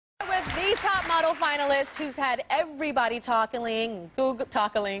the top model finalist who's had everybody googling,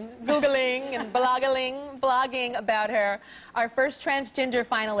 and blogging about her. Our first transgender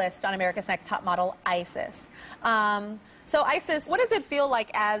finalist on America's Next Top Model, Isis. So Isis, what does it feel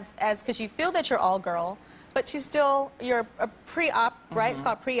like because you feel that you're all girl, but you're a pre-op, right? It's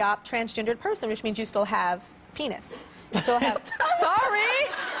called pre-op transgendered person, which means you still have penis. You still have, sorry.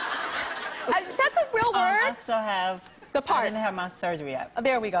 That's a real word. I still have the parts. I didn't have my surgery yet. Oh,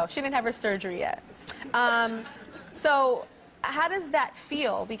 there we go. She didn't have her surgery yet. So how does that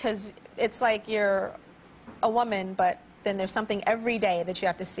feel? Because it's like you're a woman, but then there's something every day that you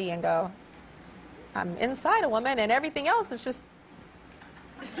have to see and go, I'm inside a woman, and everything else is just...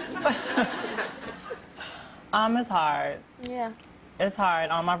 It's hard. Yeah. It's hard.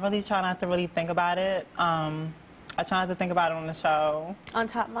 I really try not to really think about it. I try not to think about it on the show. On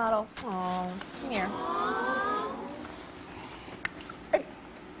Top Model. Oh, come here.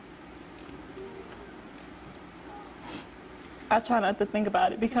 I try not to think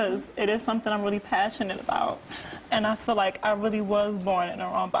about it because it is something I'm really passionate about. And I feel like I really was born in the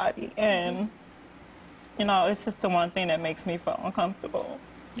wrong body. And, you know, it's just the one thing that makes me feel uncomfortable.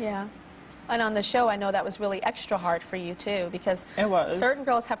 Yeah. And on the show, I know that was really extra hard for you, too, because it was. Certain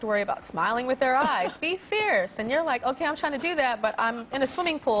girls have to worry about smiling with their eyes, be fierce. And you're like, okay, I'm trying to do that, but I'm in a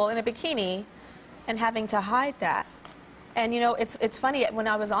swimming pool in a bikini and having to hide that. And, you know, it's funny, when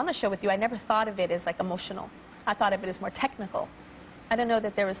I was on the show with you, I never thought of it as, like, emotional. I thought of it as more technical. I didn't know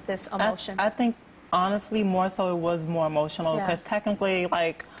that there was this emotion. I think, honestly, more so it was more emotional, because technically,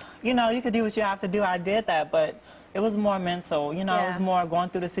 like, you know, you could do what you have to do. I did that, but it was more mental. You know, it was more going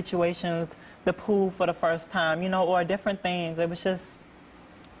through the situations, the pool for the first time, you know, or different things. It was just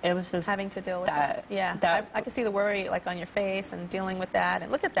having to deal with that. Yeah, I could see the worry, like, on your face and dealing with that.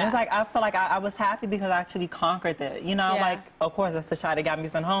 And look at that. It's like I feel like I was happy because I actually conquered it. You know, like, of course, that's the shot that got me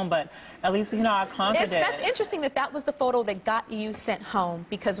sent home, but at least, you know, I conquered it. That's interesting that that was the photo that got you sent home,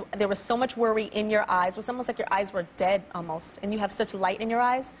 because there was so much worry in your eyes. It was almost like your eyes were dead almost, and you have such light in your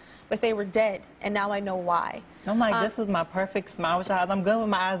eyes, but they were dead, and now I know why. I'm like, this was my perfect smile with your eyes. I'm good with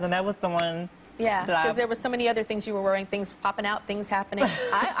my eyes, and that was the one. Yeah, because there were so many other things you were worrying, things popping out, things happening.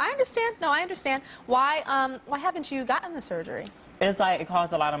 I understand. No, I understand. Why haven't you gotten the surgery? It's like, it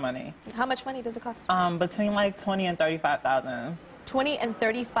costs a lot of money. How much money does it cost? Between like $20,000 and $35,000. $20,000 and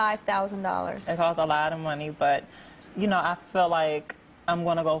 $35,000. It costs a lot of money, but, you know, I feel like I'm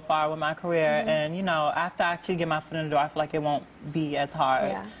going to go far with my career, and, you know, after I actually get my foot in the door, I feel like it won't be as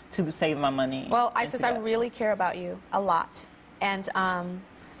hard to save my money. Well, Isis, I really care about you a lot, and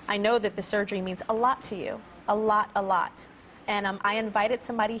I know that the surgery means a lot to you, a lot. And I invited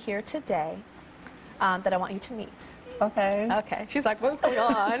somebody here today that I want you to meet. Okay. Okay. She's like, what's going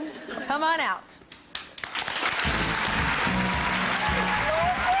on? Come on out.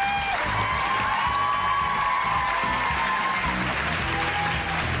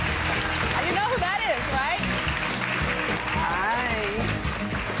 You know who that is, right? Hi.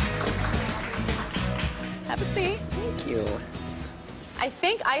 Have a seat. Thank you. I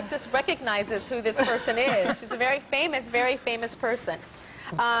think Isis recognizes who this person is. She's a very famous person.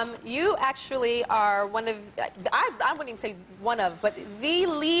 You actually are one of, I wouldn't even say one of, but the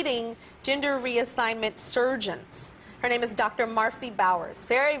leading gender reassignment surgeons. Her name is Dr. Marcy Bowers.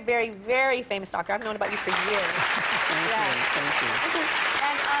 Very, very, very famous doctor. I've known about you for years. Thank you.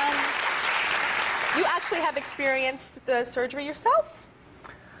 And you actually have experienced the surgery yourself?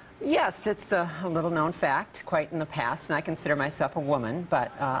 Yes, it's a little-known fact, quite in the past, and I consider myself a woman,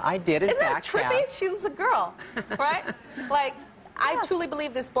 but I did, in fact, Isn't that trippy? She was a girl, right? Like, I truly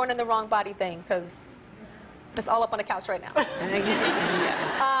believe this born in the wrong body thing, because it's all up on the couch right now.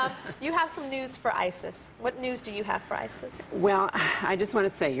 You have some news for Isis. What news do you have for Isis? Well, I just want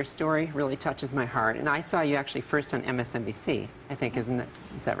to say your story really touches my heart, and I saw you actually first on MSNBC, I think, is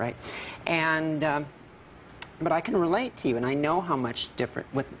that right? And but I can relate to you, and I know how much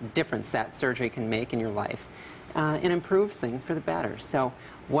difference that surgery can make in your life and improves things for the better. So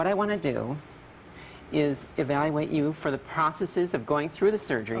what I want to do is evaluate you for the processes of going through the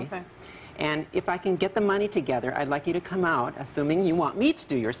surgery. Okay. And if I can get the money together, I'd like you to come out, assuming you want me to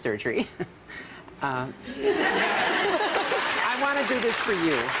do your surgery. I want to do this for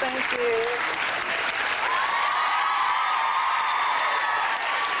you. Thank you.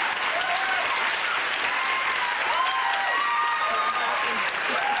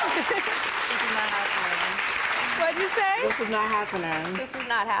 What'd you say? This is not happening. This is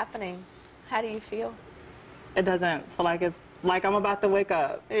not happening. How do you feel? It doesn't feel like it's like I'm about to wake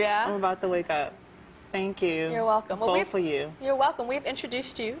up. Yeah? I'm about to wake up. Thank you. You're welcome. Both for you. You're welcome. We've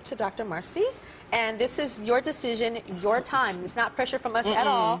introduced you to Dr. Marcy, And this is your decision, your time. It's not pressure from us at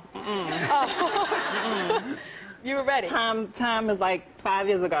all. You were ready? Time is like 5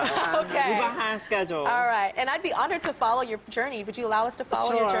 years ago. Okay. We're behind schedule. All right. And I'd be honored to follow your journey. Would you allow us to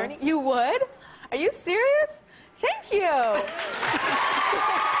follow your Sure. journey? You would? Are you serious? Thank you.